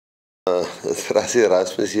It's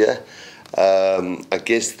Rassie here. I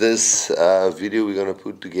guess this video we're going to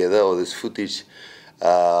put together, or this footage,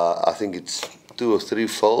 I think it's 2 or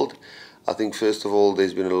 3-fold. I think first of all,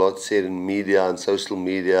 there's been a lot said in media and social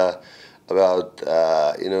media about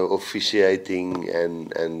officiating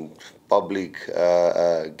and public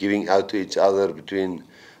giving out to each other between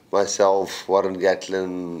myself, Warren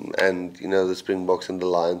Gatlin, and the Springboks and the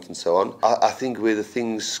Lions and so on. I think where the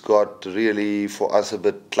things got really for us a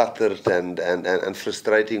bit cluttered and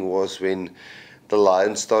frustrating was when the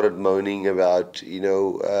Lions started moaning about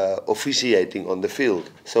officiating on the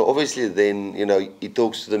field. So obviously then he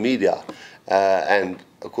talks to the media, and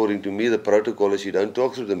according to me the protocol is you don't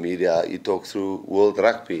talk through the media, you talk through World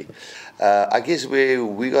Rugby. I guess where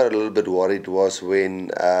we got a little bit worried was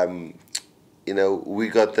when we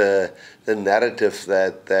got the narrative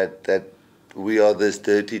that we are this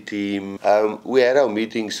dirty team. We had our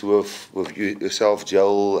meetings with yourself,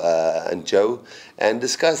 Joel, and Joe, and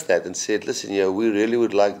discussed that and said, listen, we really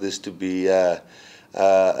would like this to be a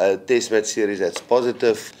test match series that's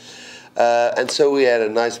positive. And so we had a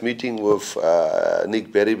nice meeting with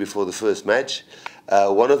Nick Berry before the first match.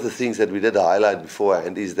 One of the things that we did highlight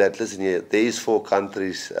beforehand is that, listen, there is 4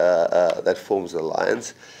 countries that forms the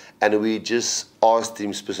Alliance. And we just asked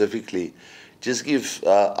him specifically, just give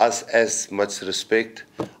us as much respect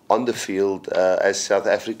on the field as South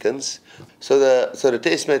Africans. So the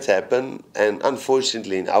test match happened, and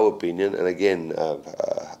unfortunately, in our opinion, and again,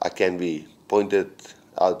 I can be pointed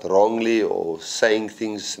out wrongly or saying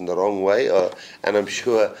things in the wrong way, and I'm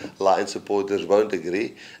sure Lion supporters won't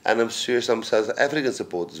agree, and I'm sure some South African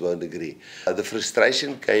supporters won't agree. The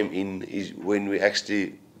frustration came in is when we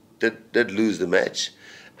actually did lose the match.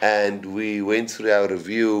 And we went through our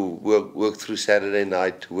review, worked through Saturday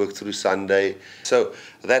night, worked through Sunday. So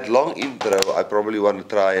that long intro, I probably want to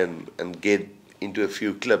try and get into a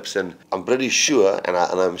few clips. And I'm pretty sure, and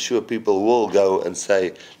I'm sure people will go and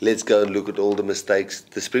say, let's go and look at all the mistakes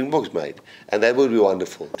the Springboks made. And that would be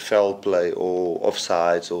wonderful. Foul play or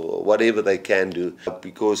offsides or whatever they can do.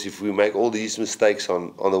 Because if we make all these mistakes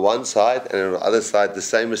on the one side and on the other side the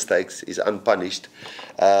same mistakes is unpunished,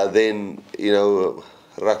 then,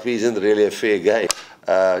 rugby isn't really a fair game.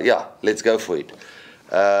 Yeah, let's go for it.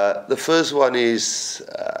 The first one is,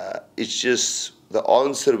 it's just, the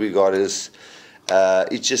answer we got is,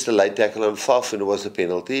 it's just a late tackle on Faf and it was a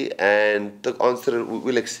penalty. And the answer,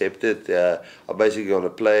 we'll accept it. I'm basically going to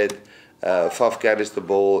play it. Faf carries the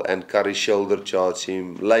ball and Curry shoulder charge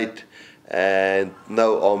him late. And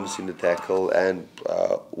no arms in the tackle. And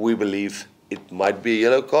we believe it might be a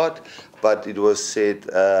yellow card, but it was said,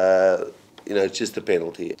 it's just a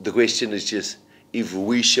penalty. The question is just, if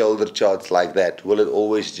we shoulder charge like that, will it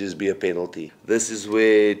always just be a penalty? This is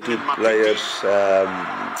where 2 players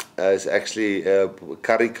is actually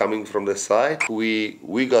Curry coming from the side.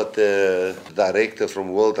 We got the director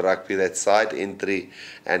from World Rugby that side entry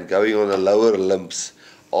and going on the lower limbs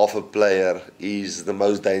of a player is the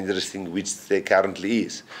most dangerous thing which there currently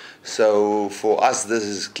is. So for us this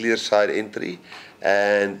is clear side entry,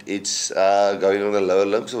 and it's going on the lower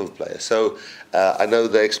limbs of a player. So I know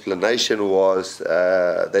the explanation was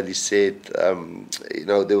that he said,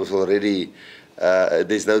 there was already,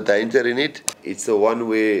 there's no danger in it. It's the one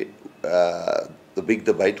where, the big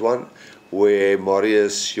debate one, where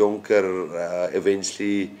Marius Jonker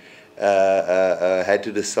eventually had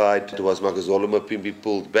to decide was Makazole Mapimpi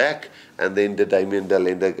pulled back, and then did Damian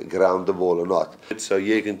Dalenda ground the ball or not. So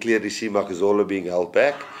here you can clearly see Makazole being held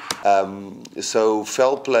back. So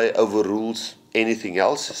foul play overrules anything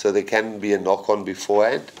else, so there can be a knock-on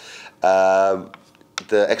beforehand.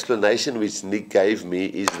 The explanation which Nick gave me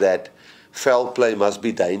is that foul play must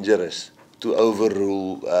be dangerous to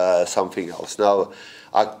overrule something else. Now,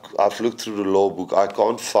 I've looked through the law book. I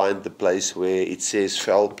can't find the place where it says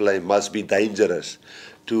foul play must be dangerous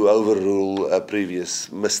to overrule a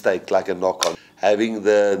previous mistake like a knock-on. Having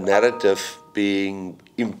the narrative being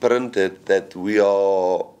imprinted that we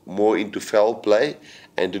are more into foul play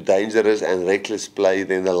and to dangerous and reckless play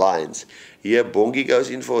than the Lions. Here Bongi goes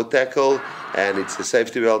in for a tackle, and it's a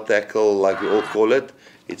safety belt tackle like we all call it.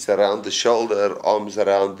 It's around the shoulder, arms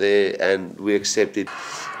around there, and we accept it.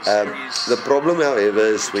 The problem, however,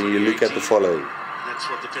 is when you look at the following. That's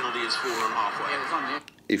what the penalty is for on halfway.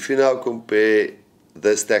 If you now compare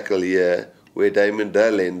this tackle here, where Damian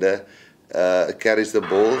Dalenda carries the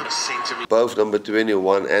ball, both number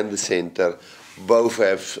 21 and the centre, both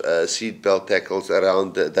have seatbelt tackles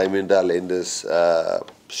around Damian Dalenda's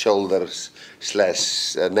shoulders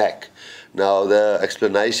 / neck. Now the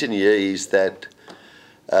explanation here is that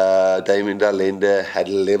Damian Dalenda had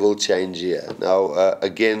a level change here. Now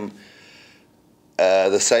again,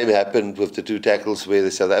 The same happened with the two tackles where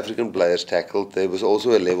the South African players tackled. There was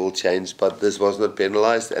also a level change, but this was not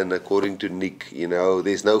penalised. And according to Nick, you know,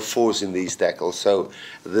 there's no force in these tackles, so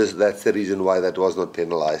that's the reason why that was not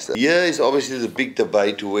penalised. Here is obviously the big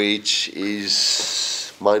debate, which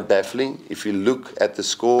is mind-baffling. If you look at the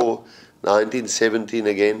score, 19-17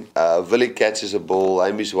 again. Willie catches a ball,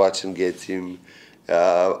 Hamish Watson gets him.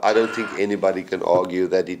 I don't think anybody can argue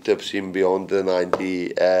that he tips him beyond the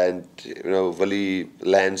 90, and you know, Willie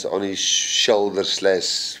lands on his shoulder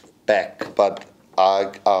 / back. But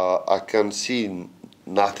I can see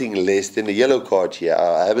nothing less than a yellow card here.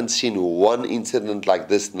 I haven't seen one incident like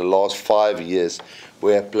this in the last 5 years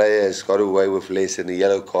where a player has got away with less than a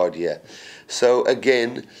yellow card here. So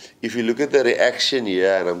again, if you look at the reaction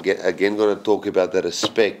here, and I'm again going to talk about the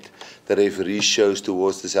respect the referee shows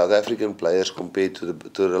towards the South African players compared to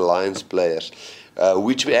the Lions players,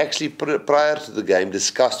 which we actually prior to the game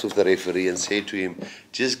discussed with the referee and said to him,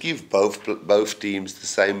 just give both teams the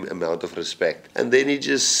same amount of respect. And then he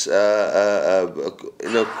just you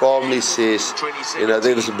know, calmly says, you know,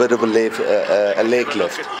 there was a bit of a leg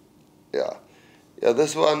lift. Yeah,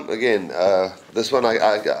 this one again. This one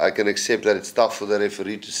I can accept that it's tough for the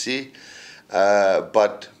referee to see,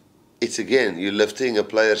 but it's again, you're lifting a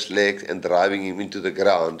player's leg and driving him into the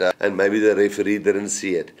ground, and maybe the referee didn't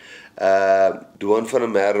see it. Duan van der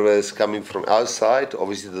Merwe is coming from outside.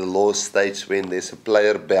 Obviously, the law states when there's a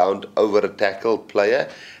player bound over a tackled player,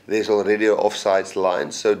 there's already an offside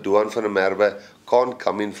line. So Duan van der Merwe can't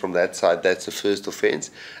come in from that side. That's the first offence.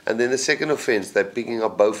 And then the second offence, they're picking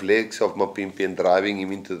up both legs of Mapimpi and driving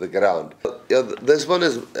him into the ground. Yeah, this one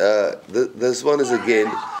is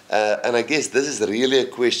again, and I guess this is really a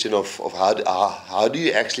question of how do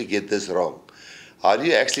you actually get this wrong? How do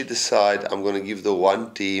you actually decide I'm going to give the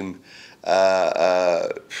one team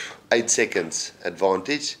 8 seconds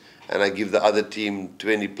advantage, and I give the other team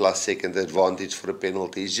 20+ seconds advantage for a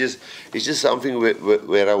penalty? It's just something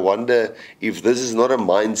where I wonder if this is not a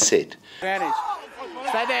mindset. Advantage.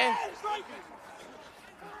 Stay there.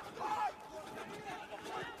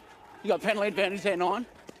 You got penalty advantage there, 9.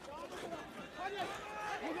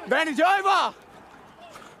 Advantage over.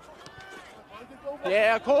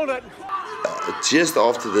 Yeah, I called it. Just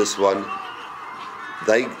after this one,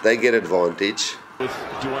 they get advantage. With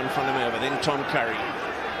Duan van der Merwe, then Tom Curry.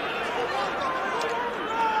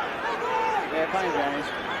 Yeah, playing advantage.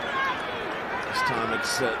 This time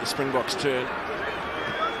it's the Springboks' turn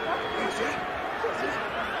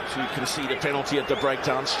to concede a penalty at the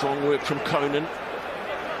breakdown. Strong work from Conan.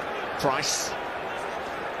 Price.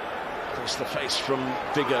 Across the face from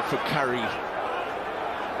Bigger for Curry.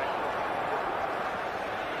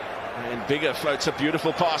 And Bigger floats a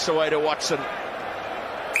beautiful pass away to Watson.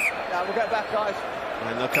 Now we'll go back, guys.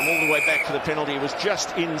 And they'll come all the way back for the penalty. It was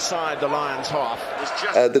just inside the Lions' half.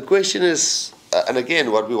 The question is, and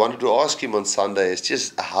again, what we wanted to ask him on Sunday is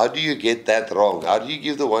just, how do you get that wrong? How do you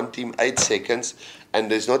give the one team 8 seconds and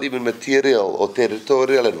there's not even material or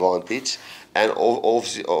territorial advantage, and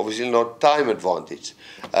obviously not time advantage?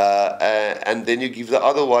 And then you give the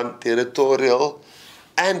other one territorial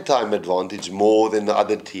and time advantage more than the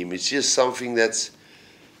other team. It's just something that's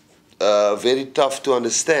very tough to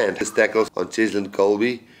understand. His tackles on Cheslin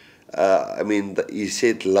Colby, I mean, he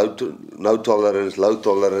said no tolerance, low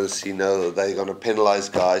tolerance. You know, they're going to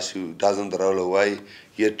penalise guys who doesn't roll away.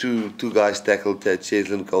 Here, two guys tackled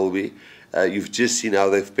Cheslin Colby. You've just seen how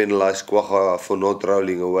they've penalised Kwaga for not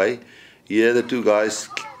rolling away. Here, the two guys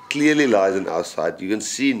clearly lies on our side. You can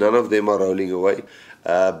see none of them are rolling away.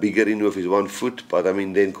 Bigger in with his 1 foot, but I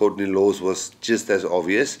mean, then Courtney Laws was just as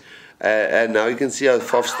obvious. And now you can see how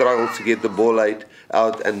Faf struggles to get the ball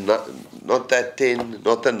out, and not that 10,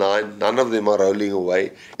 not the 9, none of them are rolling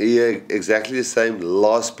away. Here, exactly the same,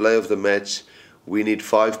 last play of the match. We need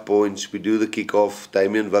 5 points. We do the kickoff.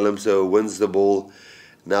 Damian Willemse wins the ball.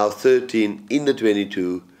 Now 13 in the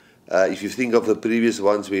 22. If you think of the previous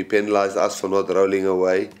ones where he penalised us for not rolling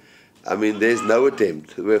away, I mean, there's no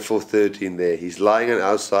attempt. We're for 13 there. He's lying on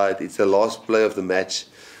our side. It's the last play of the match.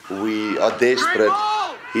 We are desperate.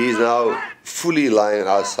 He's now fully lying on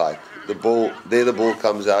our side. The ball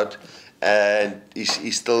comes out, and he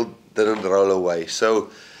still didn't roll away. So,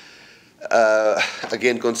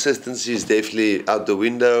 again, consistency is definitely out the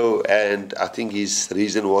window, and I think his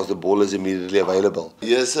reason was the ball is immediately available.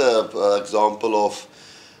 Here's an example of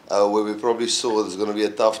where we probably saw there's going to be a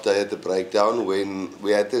tough day at the breakdown when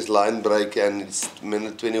we had this line break and it's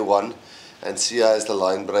minute 21 and Sia has the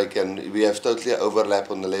line break and we have totally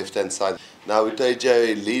overlap on the left hand side. Now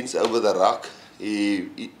Uteja leans over the ruck. He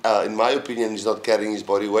in my opinion, he's not carrying his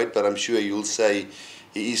body weight, but I'm sure you'll say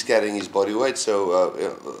he is carrying his body weight.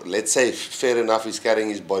 So let's say fair enough, he's carrying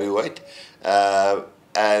his body weight.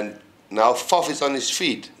 And now Faf is on his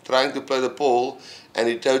feet, trying to play the ball, and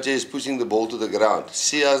Itoje is pushing the ball to the ground.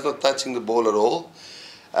 Sia is not touching the ball at all.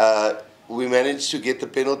 We managed to get the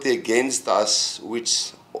penalty against us,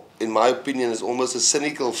 which in my opinion is almost a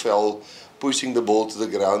cynical foul, pushing the ball to the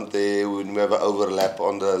ground there when we have an overlap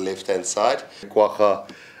on the left-hand side. Kwagga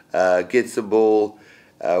gets the ball.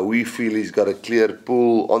 We feel he's got a clear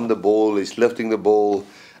pull on the ball, he's lifting the ball.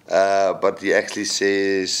 But he actually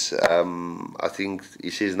says, I think he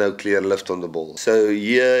says no clear lift on the ball. So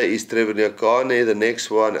here is Trevor Nyakane, the next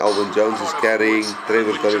one. Alvin Jones is carrying.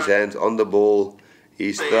 Trevor's got his hands on the ball.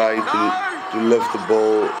 He's trying to lift the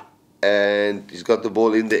ball, and he's got the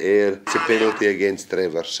ball in the air. It's a penalty against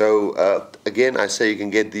Trevor. So again, I say you can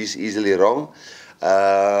get these easily wrong.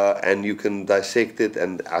 And you can dissect it.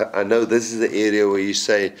 And I know this is the area where you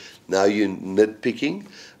say, now you're nitpicking.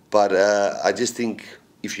 But I just think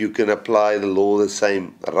if you can apply the law the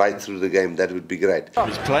same right through the game, that would be great.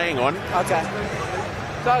 He's playing on. Okay.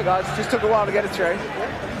 Sorry guys, just took a while to get it through.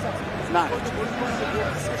 No.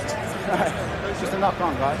 It's just a knock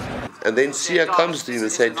on, guys. And then Sia comes to him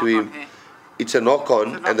and said to him, it's a knock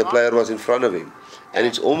on, and the player was in front of him. And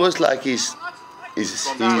it's almost like he's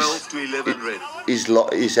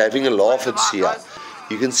having a laugh at Sia.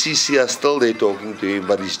 You can see Sia still there talking to him,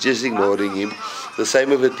 but he's just ignoring him. The same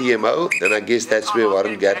with the TMO, and I guess that's where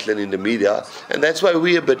Warren Gatlin in the media, and that's why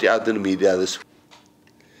we're a bit out in the media this week.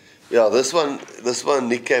 Yeah, this one,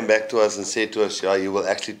 Nick came back to us and said to us, yeah, you will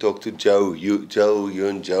actually talk to Joe, you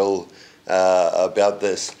and Joel about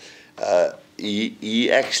this.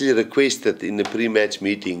 He actually requested in the pre-match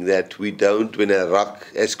meeting that we don't, when a ruck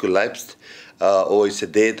has collapsed, or it's a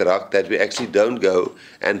dead ruck, that we actually don't go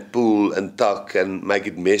and pull and tuck and make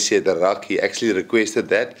it messy at the ruck. He actually requested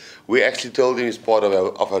that. We actually told him it's part of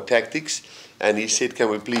our tactics, and he said, can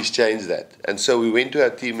we please change that? And so we went to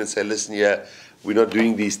our team and said, listen, yeah, we're not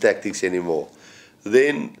doing these tactics anymore.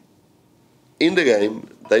 Then in the game,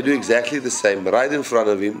 they do exactly the same. Right in front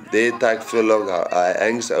of him, there Tyke Furlong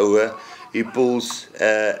hangs over, he pulls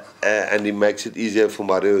and he makes it easier for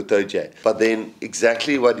Mario Itoje. But then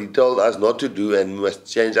exactly what he told us not to do, and we must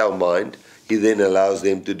change our mind, he then allows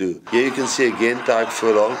them to do. Here you can see again Tyke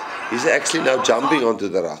Furlong, he's actually now jumping onto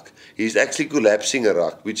the ruck. He's actually collapsing a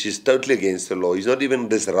ruck, which is totally against the law. He's not even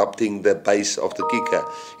disrupting the base of the kicker.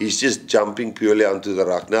 He's just jumping purely onto the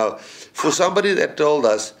ruck. Now, for somebody that told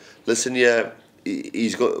us, listen here,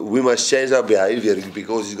 we must change our behavior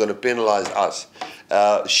because he's going to penalize us.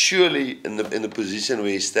 Surely, in the position where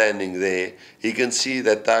he's standing there, he can see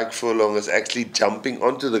that Tyke Furlong is actually jumping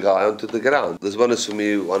onto the guy onto the ground. This one is for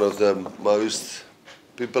me one of the most,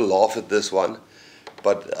 people laugh at this one,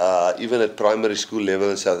 but even at primary school level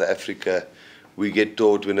in South Africa, we get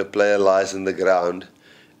taught when a player lies on the ground,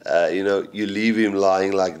 you leave him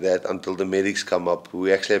lying like that until the medics come up.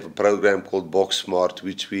 We actually have a program called Boks,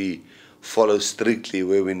 which we follow strictly,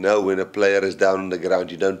 where we know when a player is down on the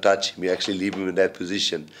ground, you don't touch him, you actually leave him in that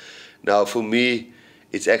position. Now for me,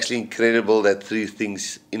 it's actually incredible that three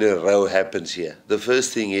things in a row happens here. The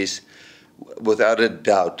first thing is, without a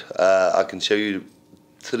doubt, I can show you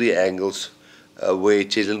three angles where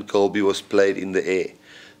Cheslin Colby was played in the air.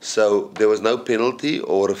 So there was no penalty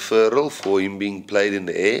or referral for him being played in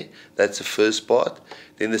the air. That's the first part.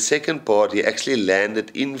 Then the second part, he actually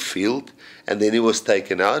landed infield and then he was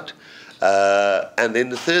taken out. And then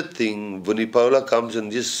the third thing, Vunipola comes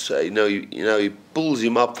and just he pulls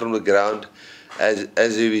him up from the ground as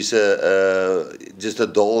if he's just a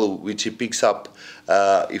doll which he picks up.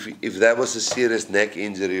 If that was a serious neck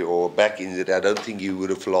injury or back injury, I don't think he would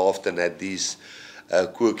have laughed and had these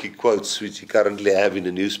quirky quotes which you currently have in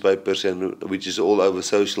the newspapers and which is all over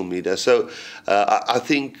social media. So I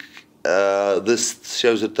think this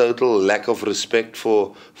shows a total lack of respect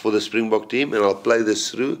for the Springbok team, and I'll play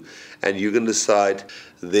this through and you can decide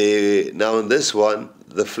there. Now in this one,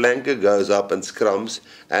 the flanker goes up and scrums,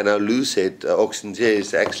 and our loosehead, Oxenje,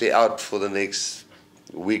 is actually out for the next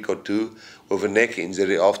week or two with a neck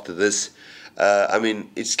injury after this. I mean,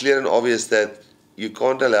 it's clear and obvious that you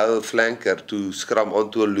can't allow the flanker to scrum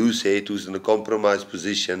onto a loosehead who's in a compromised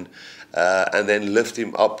position and then lift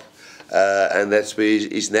him up, and that's where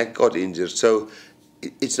his neck got injured. So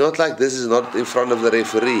it's not like this is not in front of the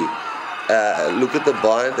referee. Look at the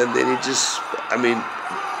bind, and then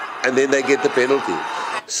and then they get the penalty.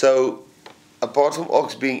 So apart from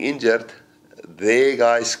Ox being injured, their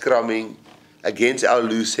guy scrumming against our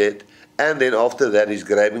loosehead, and then after that he's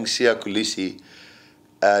grabbing Siya Kolisi.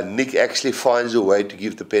 Nick actually finds a way to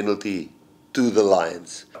give the penalty to the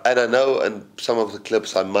Lions. And I know in some of the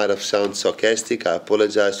clips I might have sounded sarcastic. I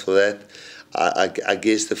apologize for that. I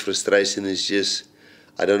guess the frustration is just,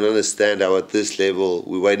 I don't understand how at this level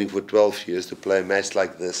we're waiting for 12 years to play a match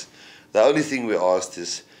like this. The only thing we asked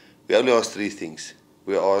is, we only asked 3 things.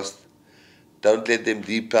 We asked, don't let them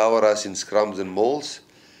depower us in scrums and mauls.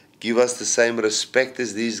 Give us the same respect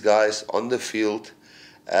as these guys on the field.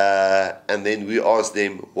 And then we asked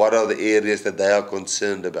them, what are the areas that they are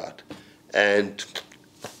concerned about? And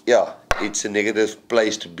yeah, it's a negative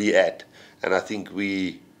place to be at. And I think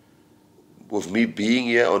with me being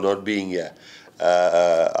here or not being here,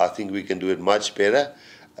 I think we can do it much better.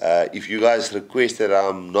 If you guys request that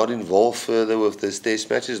I'm not involved further with this test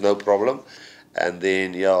matches, no problem. And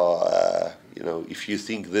then, yeah, you know, if you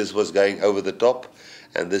think this was going over the top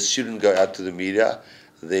and this shouldn't go out to the media,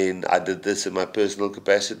 then I did this in my personal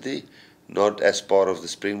capacity, not as part of the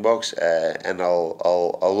Springboks, and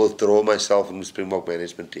I'll withdraw myself from the Springbok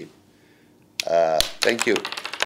management team. Thank you.